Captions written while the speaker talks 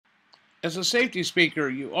As a safety speaker,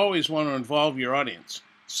 you always want to involve your audience.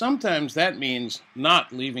 Sometimes that means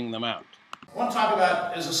not leaving them out. I want to talk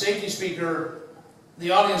about, as a safety speaker,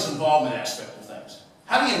 the audience involvement aspect of things.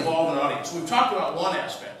 How do you involve an audience? We've talked about one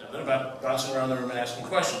aspect of it, about bouncing around the room and asking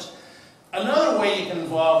questions. Another way you can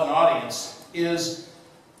involve an audience is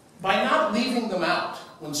by not leaving them out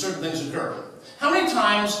when certain things occur. How many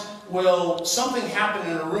times will something happen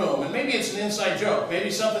in a room, and maybe it's an inside joke, maybe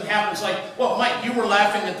something happens like, well, Mike, you were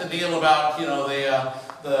laughing at the deal about, you know,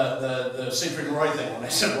 the Siegfried and Roy thing when I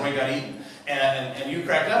said Roy got eaten, and you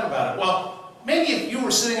cracked up about it. Well, maybe if you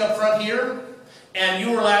were sitting up front here, and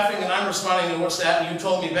you were laughing, and I'm responding to what's that, and you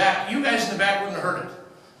told me back, you guys in the back wouldn't have heard it,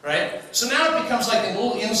 right? So now it becomes like a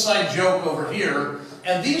little inside joke over here,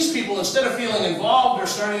 and these people, instead of feeling involved, are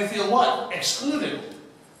starting to feel what? Excluded.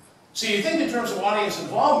 So you think in terms of audience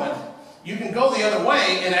involvement, you can go the other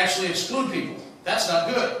way and actually exclude people. That's not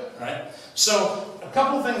good, right? So a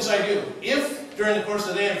couple things I do. If during the course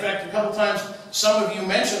of the day, in fact, a couple times, some of you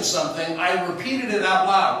mentioned something, I repeated it out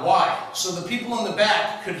loud. Why? So the people in the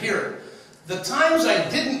back could hear it. The times I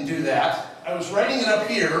didn't do that, I was writing it up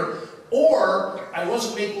here, or I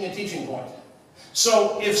wasn't making a teaching point.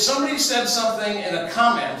 So if somebody said something in a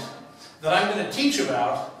comment that I'm going to teach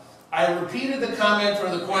about, I repeated the comment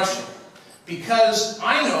or the question, because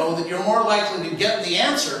I know that you're more likely to get the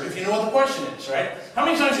answer if you know what the question is, right? How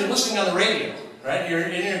many times you're listening on the radio, right? You're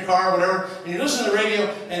in your car or whatever, and you're listening to the radio,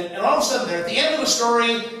 and all of a sudden they're at the end of a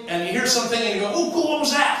story, and you hear something, and you go, oh, cool, what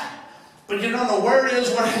was that? But you don't know where it is,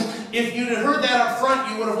 what it is. If you'd have heard that up front,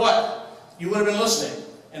 you would have what? You would have been listening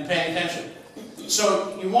and paying attention.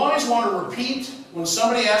 So you always want to repeat, when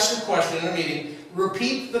somebody asks a question in a meeting,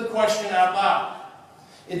 repeat the question out loud.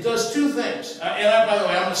 It does two things. By the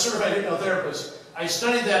way, I'm a certified hypnotherapist. I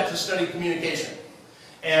studied that to study communication.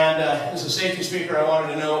 And as a safety speaker, I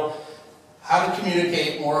wanted to know how to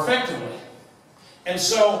communicate more effectively. And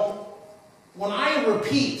so when I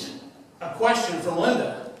repeat a question from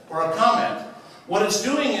Linda or a comment, what it's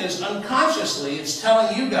doing is unconsciously, it's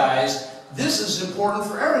telling you guys, this is important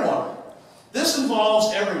for everyone. This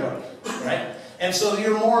involves everybody, right? And so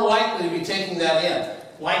you're more likely to be taking that in.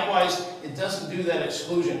 Likewise, it doesn't do that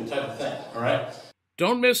exclusion type of thing, all right?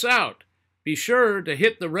 Don't miss out. Be sure to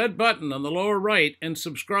hit the red button on the lower right and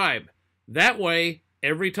subscribe. That way,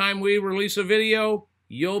 every time we release a video,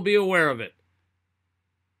 you'll be aware of it.